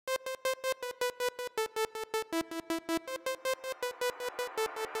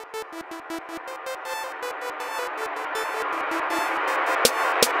Alright,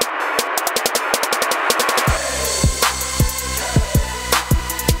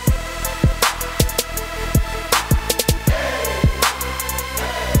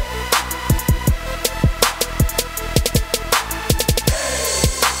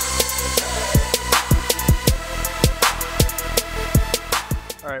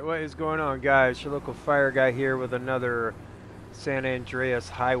 what is going on, guys? Your local fire guy here with another San Andreas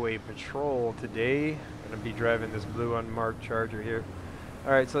Highway Patrol today. I'm going to be driving this blue unmarked Charger here.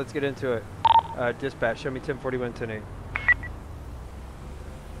 Alright, so let's get into it. Dispatch, show me 1041 10-8.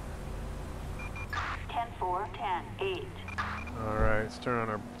 10-4, 10-8. Alright, let's turn on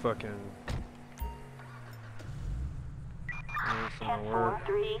our fucking... 10-4,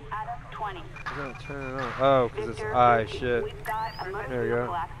 3 out of 20. I'm gonna turn it on. Oh, because it's I, shit. We've got a motor There you vehicle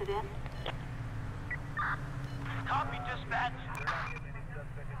go. accident. Copy, dispatch.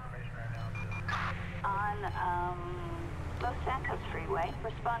 On Los Santos Freeway.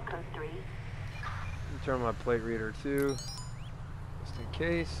 Respond code 3. Let me turn on my plate reader too, just in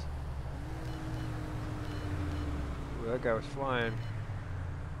case. Ooh, that guy was flying.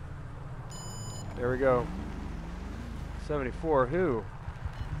 There we go. 74, who?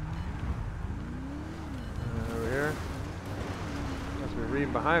 Over here. Must be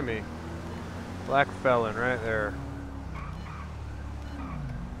reading behind me. Black felon right there.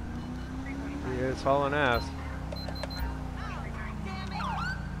 He is hauling ass.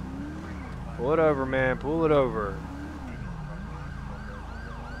 Pull it over, man. Pull it over.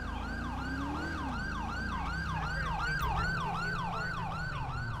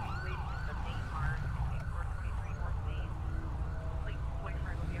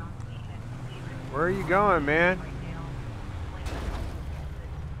 Where are you going, man?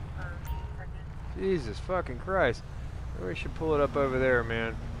 Jesus fucking Christ. Maybe we should pull it up over there,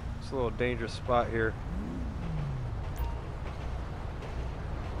 man. It's a little dangerous spot here.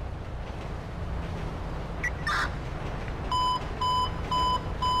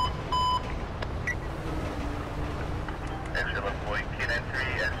 Excellent boy,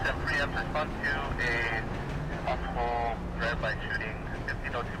 K93 and 7 respond to a possible drive-by shooting,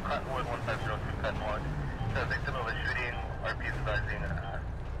 1502 Cottonwood, 1502 Cottonwood. The victim of a shooting, RP is advising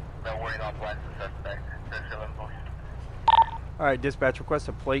not wearing off black the suspect. Excellent boy. Alright, dispatch, request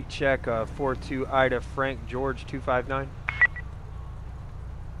a plate check, 42 Ida Frank George 259.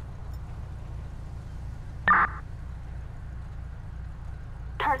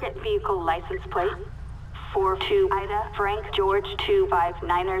 Target vehicle license plate. 42 Ida Frank George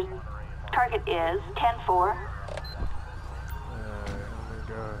 259ers. Target is 10-4. Alright, I'm gonna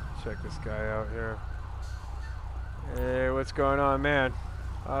go check this guy out here. Hey, what's going on, man?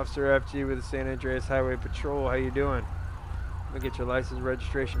 Officer FG with the San Andreas Highway Patrol, how you doing? Let me get your license,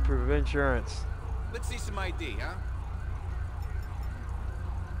 registration, proof of insurance. Let's see some ID, huh?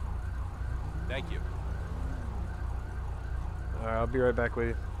 Thank you. Alright, I'll be right back with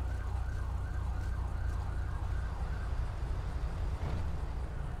you.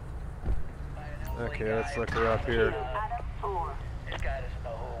 Okay, let's look her up here. This guy doesn't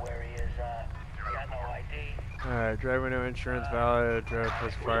know where he is. Got no ID. Alright, driver no insurance valid, driver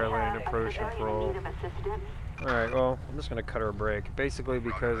plus fire lane approach and parole. Alright, well, I'm just going to cut her a break. Basically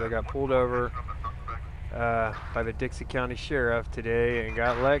because I got pulled over by the Dixie County Sheriff today and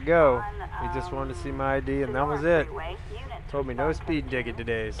got let go. He just wanted to see my ID and that was it. Told me no speeding ticket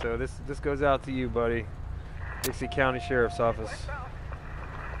today, so this goes out to you, buddy. Dixie County Sheriff's Office.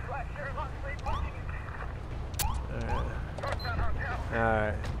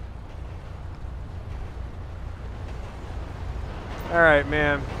 Alright. Alright,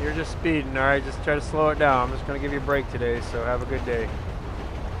 man. You're just speeding, alright? Just try to slow it down. I'm just going to give you a break today, so have a good day.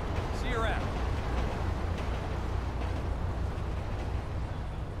 See you around.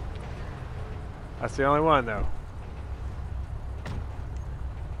 That's the only one, though.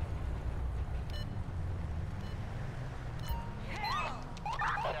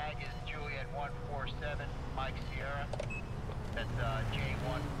 Tag is Juliet 147, Mike Sierra. That's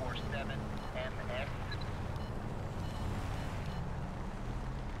J147MX.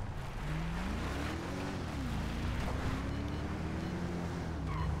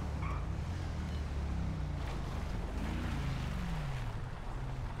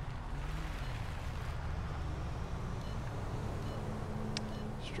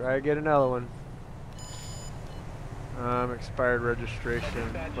 Let's try to get another one. Expired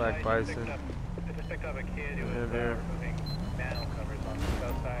registration, Black Bison. Just picked up a kid who was Yeah, removing manhole covers on the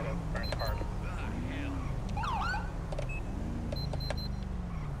south side of Burns Park.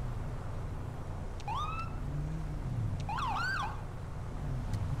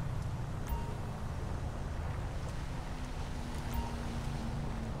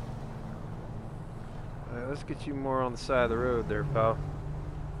 let's get you more on the side of the road there, pal.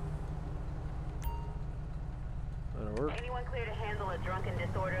 That'll work. Anyone clear to handle a drunken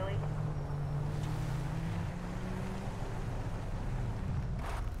disorderly?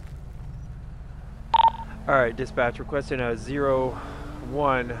 Alright, dispatch requesting a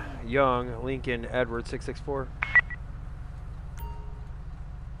 01 Young Lincoln Edward 664. I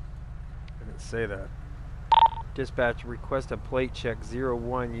didn't say that. Dispatch request a plate check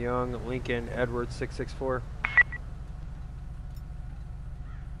 01 Young Lincoln Edward 664.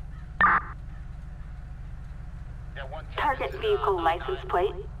 Target vehicle license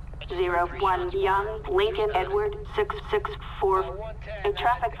plate 01 Young Lincoln Edward 664. A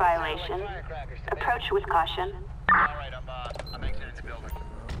traffic violation. Approach with caution. Alright, I'm exiting the building.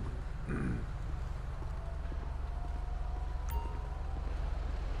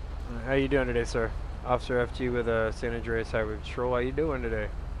 How you doing today, sir? Officer FG with San Andreas Highway Patrol. How you doing today?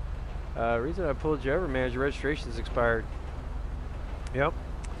 Reason I pulled you over, man, is your registration's expired. Yep.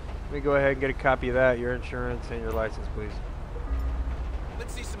 Let me go ahead and get a copy of that, your insurance, and your license, please.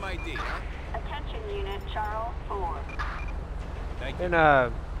 Let's see some ID, huh? Attention unit Charles 4. Thank you.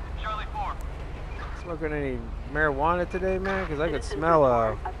 And, Charlie 4. smoking any marijuana today, man? Because I could smell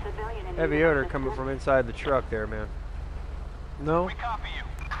a heavy odor coming from inside the truck there, man. No? We copy you.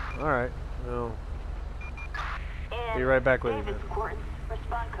 Alright. No. Be right back with you, man.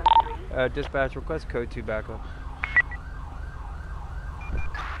 Respond code 3. Dispatch request code 2 backup.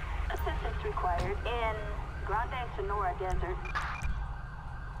 Assistance required in Grande Sonora Desert.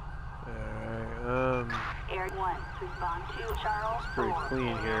 Alright, Air 1, respond to Charles it's pretty 4.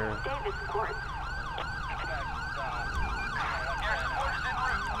 clean here. Davis Court. Air support is en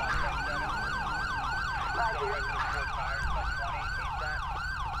route. Roger.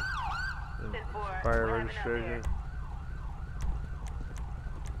 Fire registration.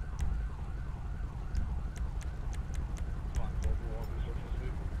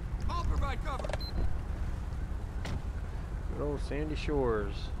 I'll provide cover. Good old Sandy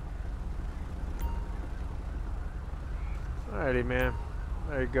Shores. Alrighty, man.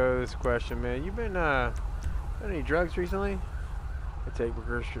 There you go. This question, man. You been on any drugs recently? I take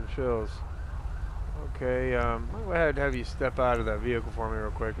prescription pills. Okay. I'll go ahead and have you step out of that vehicle for me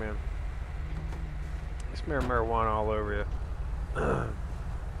real quick, man. I smell marijuana all over you. So what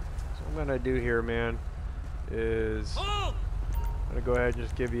I'm gonna do here, man, is I'm gonna go ahead and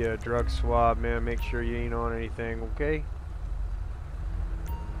just give you a drug swab, man. Make sure you ain't on anything, okay?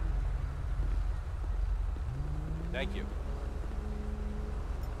 Thank you.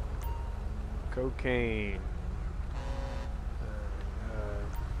 Cocaine.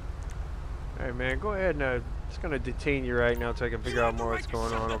 Alright, man, go ahead and just gonna detain you right now so I can figure out more what's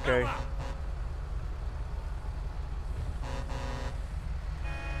going on, okay?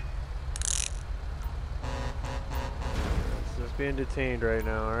 Just being detained right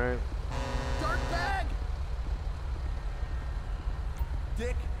now, alright? Dark bag!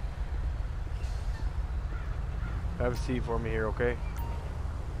 Dick! Have a seat for me here, okay?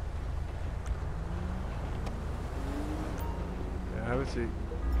 Yeah, have a seat.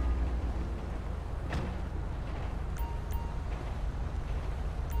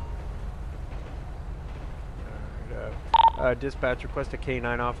 Alright, dispatch request a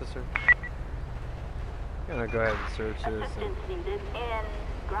K9 officer. Gonna go ahead and search this. Assistance needed in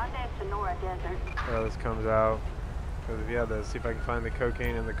Grande Sonora Desert. How this comes out. Because if you have to see if I can find the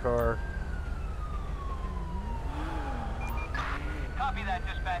cocaine in the car. Copy that,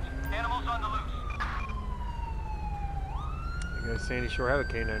 dispatch. Animals on the loose. You guys Sandy Shore have a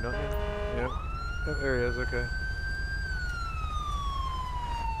K9, don't you? Yep. Yep, there he is, okay.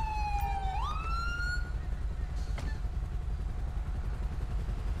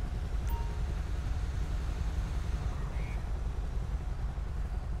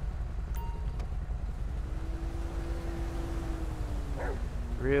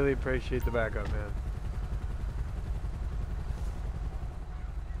 Really appreciate the backup, man.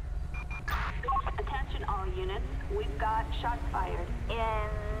 Attention all units. We've got shots fired in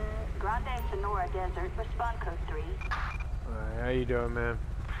Grande Sonora Desert. Respond code 3. Alright, how you doing, man?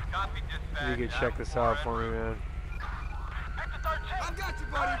 Copy, dispatch. You can check this out for me, man. Victor 13. I've got you,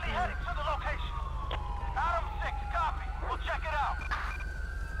 buddy. Currently heading to the location. Adam 6, copy. We'll check it out.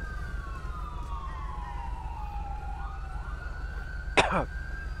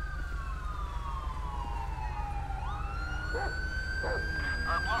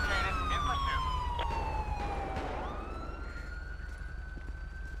 Herb located, in pursuit.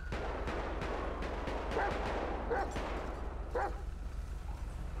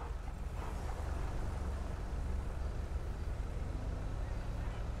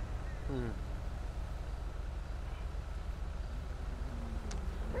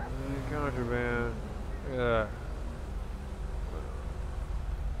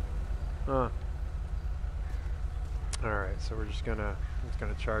 Alright, so we're just gonna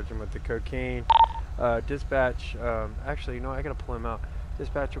charge him with the cocaine. Dispatch, actually, you know, I gotta pull him out.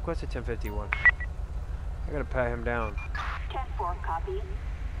 Dispatch, request a 1051. I gotta pat him down. 10-4, copy.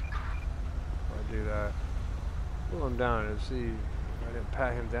 I do that. Pull him down and see. I didn't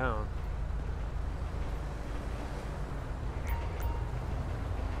pat him down.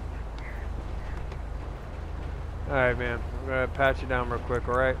 Alright, man. I'm gonna pat you down real quick,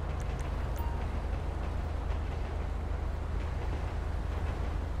 alright?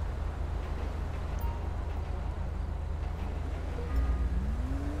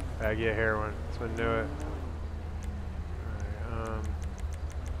 I get heroin. That's when I knew it.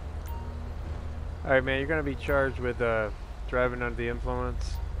 Alright, man, you're gonna be charged with driving under the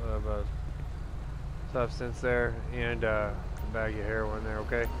influence of a substance there and a bag of heroin there,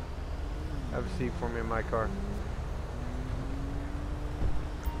 okay? Have a seat for me in my car.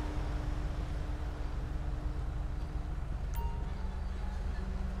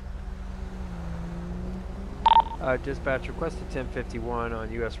 Dispatch, request a 1051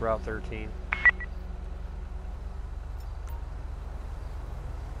 on US Route 13.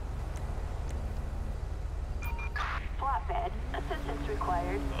 Flatbed, assistance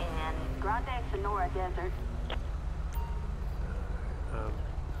required in Grande Sonora Desert.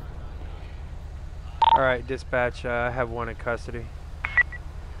 Alright, dispatch, I have one in custody.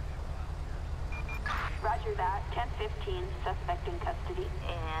 Roger that. 1015, suspect in custody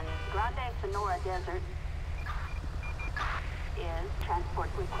in Grande Sonora Desert. Is transport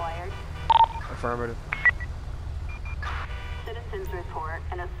required? Affirmative. Citizens report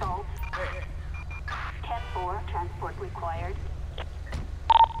an assault. 10-4, transport required.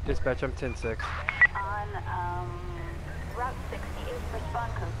 Dispatch, I'm 10-6. On Route 68,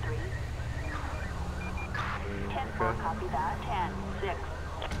 respond code 3. 10-4, Okay. copy that. 10-6.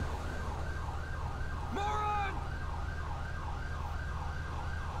 Moron!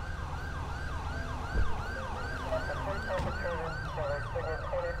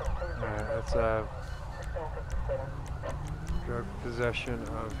 Alright, that's drug possession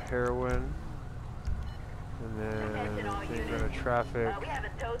of heroin. And then I think we're going to traffic. We have a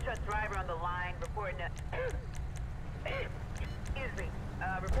tow truck driver on the line reporting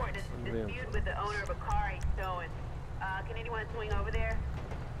reporting a dispute with the owner of a car he's towing. Can anyone swing over there?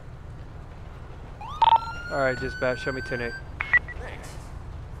 Alright, dispatch, show me 10-8.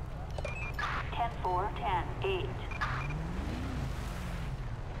 10-4, 10-8.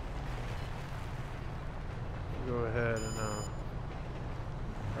 Go ahead and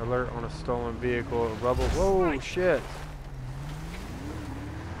alert on a stolen vehicle. Rubble. Whoa, shit.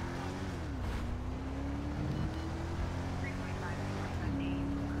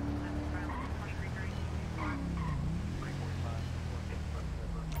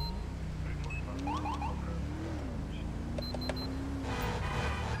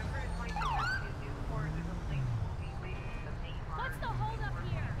 What's the holdup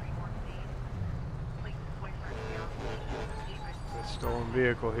here? Stolen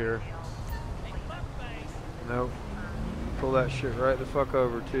vehicle here. Nope. Pull that shit right the fuck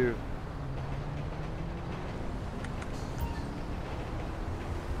over too.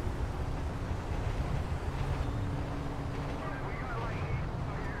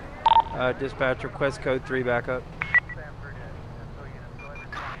 Dispatch, request code 3 backup.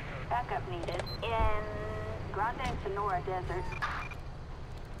 Backup needed in Grande Sonora Desert.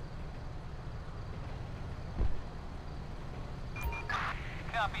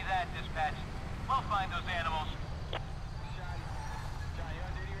 Copy that, dispatch. We'll find those animals. John, you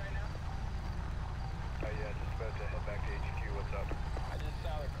on duty right now? Yeah, just about to head back to HQ. What's up? I just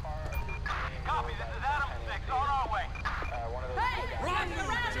saw the car. Copy, this is Adam 6, on our way. One of those Hey! guys. Run, Get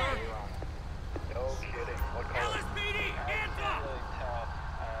around jerk! it! No kidding. What color? LSPD, I hands can't up! really tell.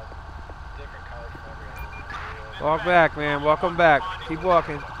 Different colors from every animal. Walk back, man. Walk 'em back. Keep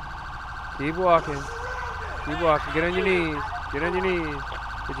walking. Keep walking. Keep walking. Get on your knees. Get on your knees.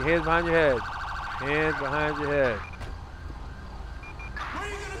 Put your hands behind your head. Hands behind your head. Where are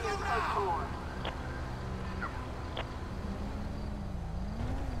you gonna go now? Code 4.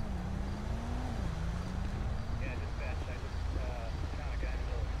 Yeah, dispatch. I just found a guy in the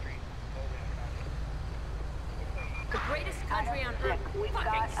middle of the street, totally unconscious. The greatest country on earth. We've Fucking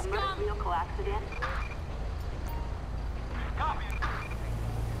got a motor scum! vehicle accident. Copy.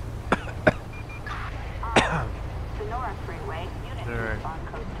 Sonora Freeway. Unit All right. respond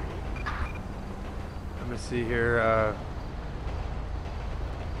code 3. I'm gonna see here.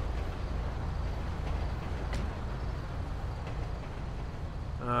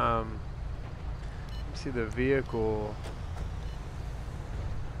 see the vehicle.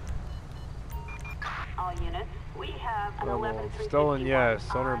 All units, we have an Level 11351 stolen, yes.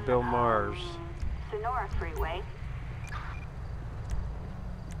 Owner on, Bill Mars. Sonora Freeway.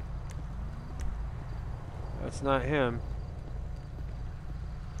 That's not him.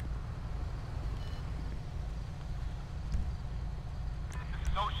 This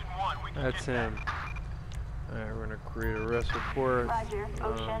is Ocean 1. We can That's get him. Alright, we're gonna create arrest report. Roger,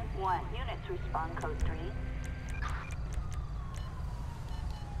 Ocean 1. Units respond code 3.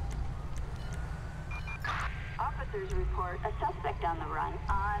 Officers report a suspect on the run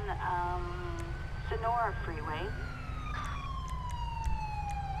on Sonora Freeway.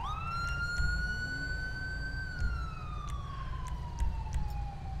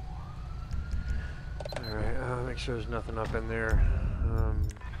 Alright, make sure there's nothing up in there. This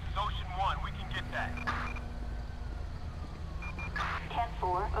is Ocean 1. We can get that.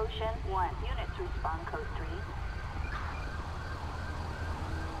 10-4, Ocean 1. Units respond code 3.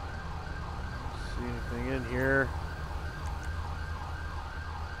 See anything in here?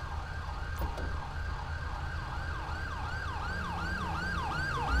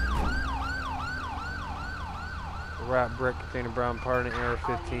 A rat brick containing brown part in Area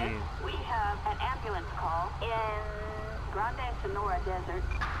 15. Units, we have an ambulance call in Grande Sonora Desert.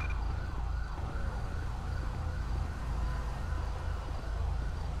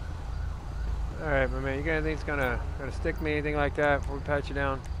 Alright, my man, you got anything that's gonna stick me, anything like that before we pat you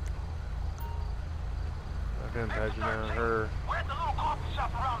down? Not gonna pat you down, her. We're at the little coffee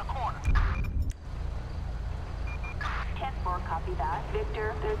shop around the corner. 10-4, copy that.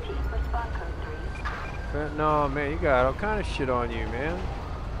 Victor 13, respond code 3. No, man, you got all kind of shit on you, man.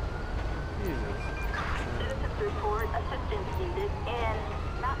 Jesus. Citizens report assistance needed in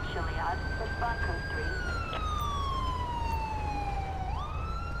Mount Chiliad, respond code 3.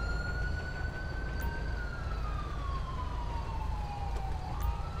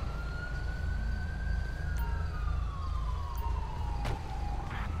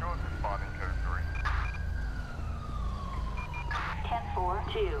 Responding code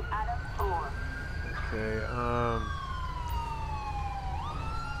 10-4, 2, Adam 4. Okay,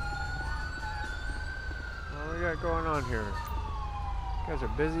 what we got going on here? You guys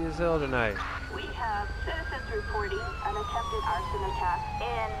are busy as hell tonight. We have citizens reporting an attempted arson attack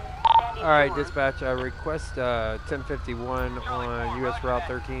in Sandy Alright, Shores. dispatch, I request 1051 on US Route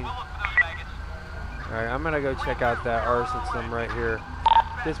 13. We'll look for those maggots. Alright, I'm gonna go check out that arson system right here.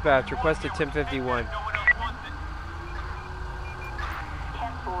 Dispatch, requested 1051. No one else wants it.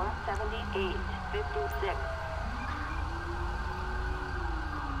 10-4, 78, 56.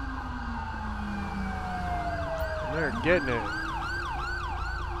 They're getting it.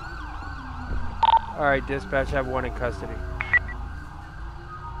 Alright, dispatch, have one in custody.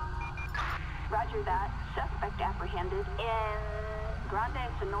 Roger that. Suspect apprehended in Grande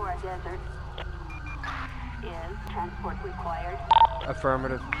Sonora Desert. Is transport required?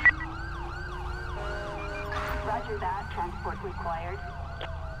 Affirmative. Roger that. Transport required.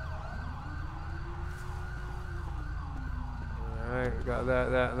 Alright, we got that,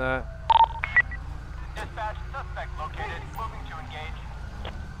 and that. Dispatch, suspect located. Moving to engage.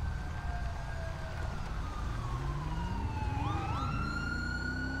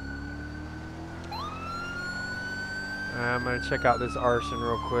 I'm gonna check out this arson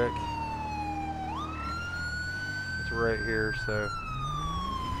real quick. It's right here, so.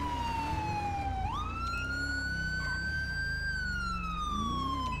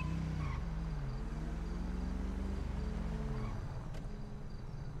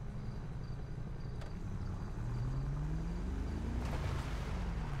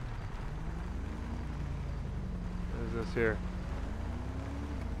 What is this here?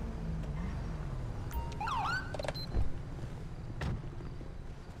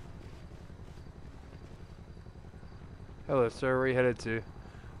 Hello, sir. Where are you headed to?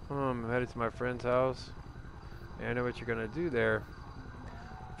 I'm headed to my friend's house. Yeah, I know what you're gonna do there.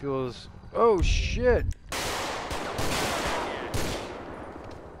 Fuels. Oh shit!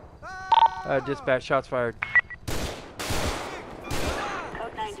 Dispatch. Shots fired.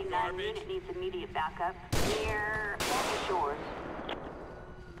 Code 99. Unit needs immediate backup near Sandy Shores.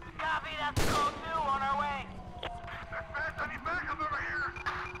 Copy, that's code 2 on our way. Dispatch, I need backup over here.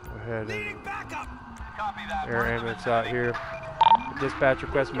 Go ahead Needing and backup. Copy that. air ambulance out here. Dispatch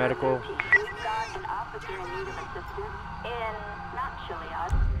request medical. We've got an officer in need of assistance in Mount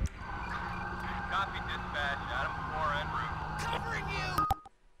Chiliad. Copy, dispatch. Adam 4 en route. Covering you.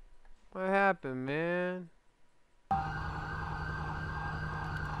 What happened, man?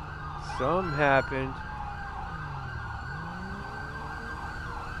 Something happened.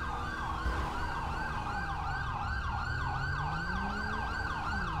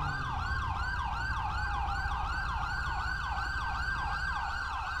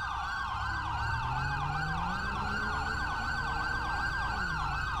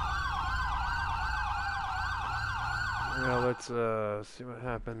 Well, let's see what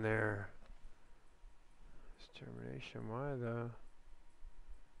happened there. Termination. Why though?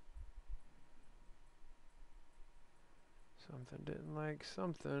 Something didn't like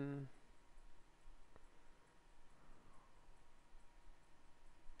something.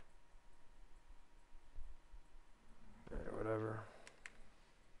 Whatever.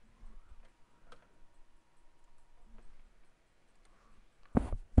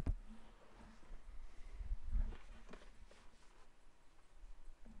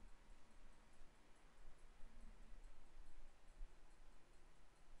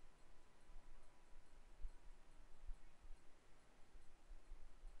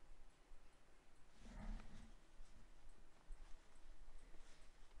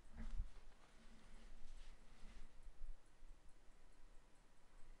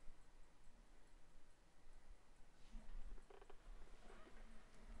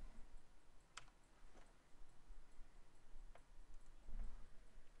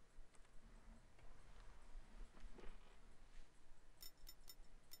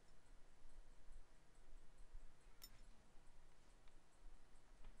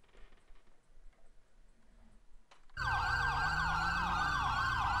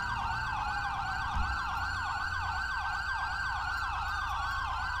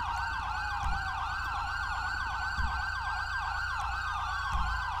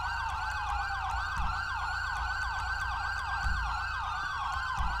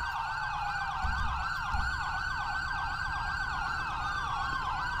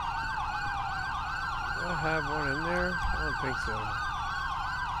 Do I have one in there? I don't think so.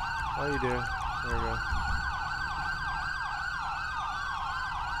 Oh, you do. There we go.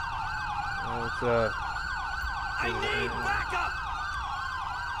 It's I need backup!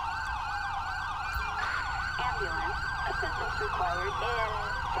 Ambulance. Assistance required in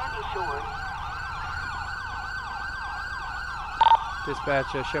Sandy Shores.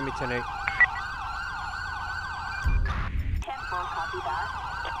 dispatch. Show me 10-8. 10-4, copy that.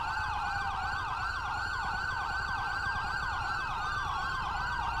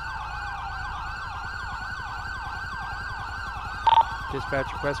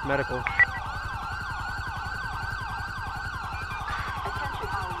 Dispatch, request medical. Attention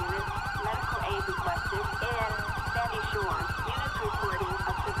all units. Medical aid requested in Sandy Shores. Units reporting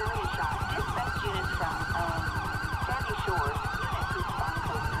a civilian shot. Dispatch units from Sandy Shores. Units respond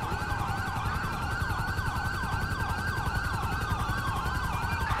code 3.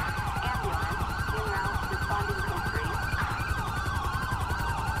 Ambulance en route responding code 3.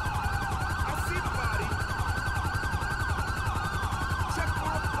 I see the body. Check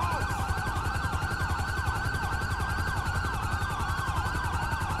for a pulse.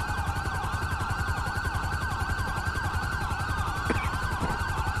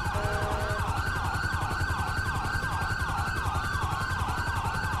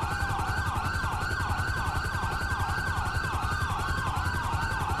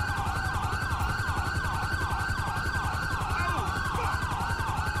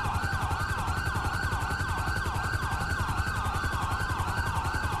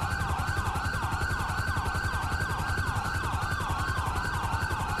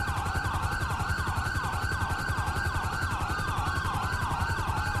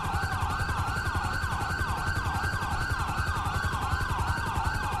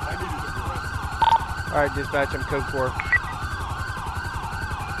 All right, dispatch. I'm code 4. 10-4,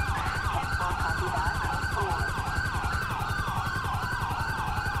 copy that. 4.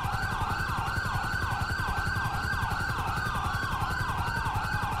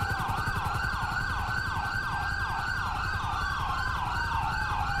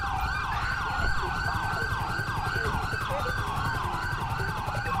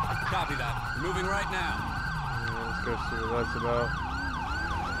 Copy that. Moving right now. Yeah, let's go see what that's about.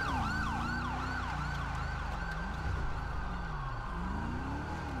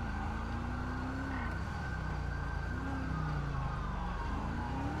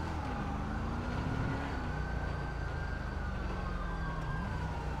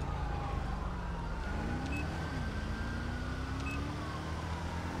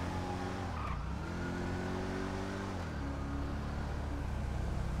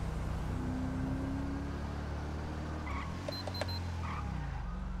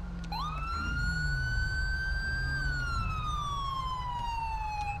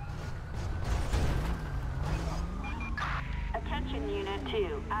 Attention Unit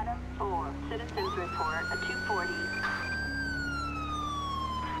 2, Adam 4, Citizens Report, a 240.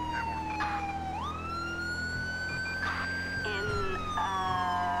 In,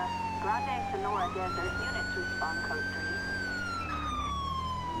 Grande Sonora Desert, units respond code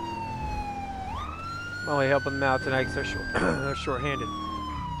 3. I'm only helping them out tonight because they're short-handed.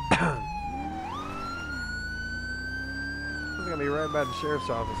 I'm gonna be right by the sheriff's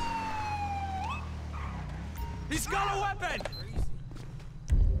office. He's got a weapon!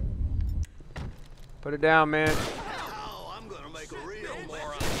 Put it down, man. Oh, I'm gonna make a real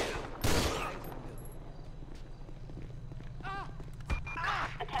moron.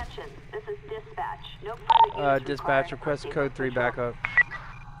 Attention, this is dispatch. No further units Dispatch, required. request code 3 backup.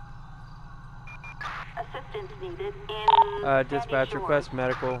 Assistance needed in Dispatch, Sandy request Shores.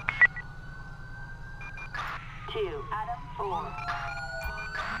 medical. 2, Adam 4.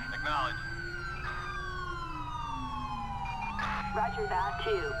 Acknowledge. Roger that.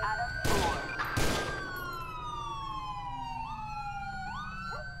 2, Adam 4.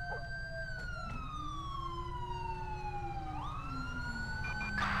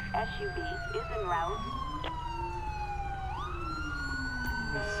 SUV is en route.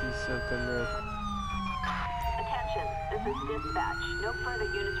 Let me see something real quick. Attention, this is dispatch. No further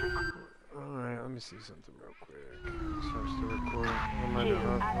units required. Alright, let me see something real quick. Starts to record. What am I doing?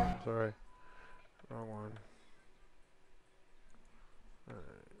 Oh, sorry. Wrong one.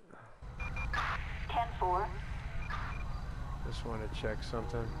 Alright. 10-4. Just want to check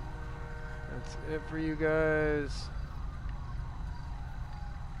something. That's it for you guys.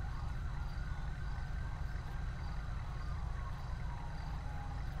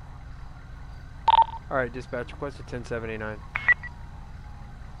 Alright, dispatch requested 1079.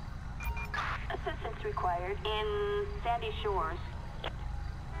 Assistance required in Sandy Shores.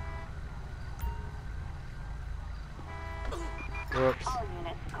 Whoops. All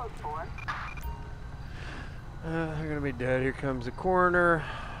units, code 4. They're gonna be dead. Here comes the coroner.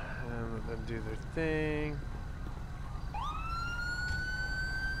 Let them do their thing.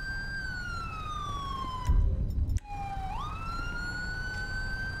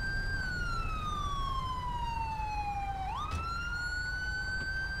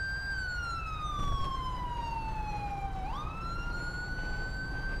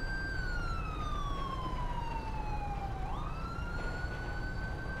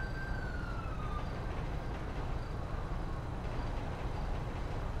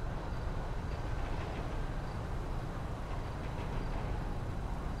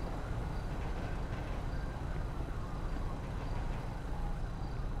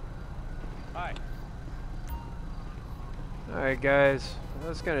 Hi. Alright guys,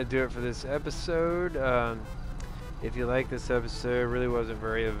 that's gonna do it for this episode. If you like this episode, it really wasn't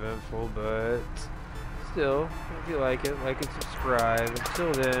very eventful, but still, if you like and subscribe.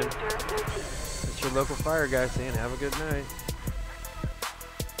 Until then, it's your local fire guy saying have a good night.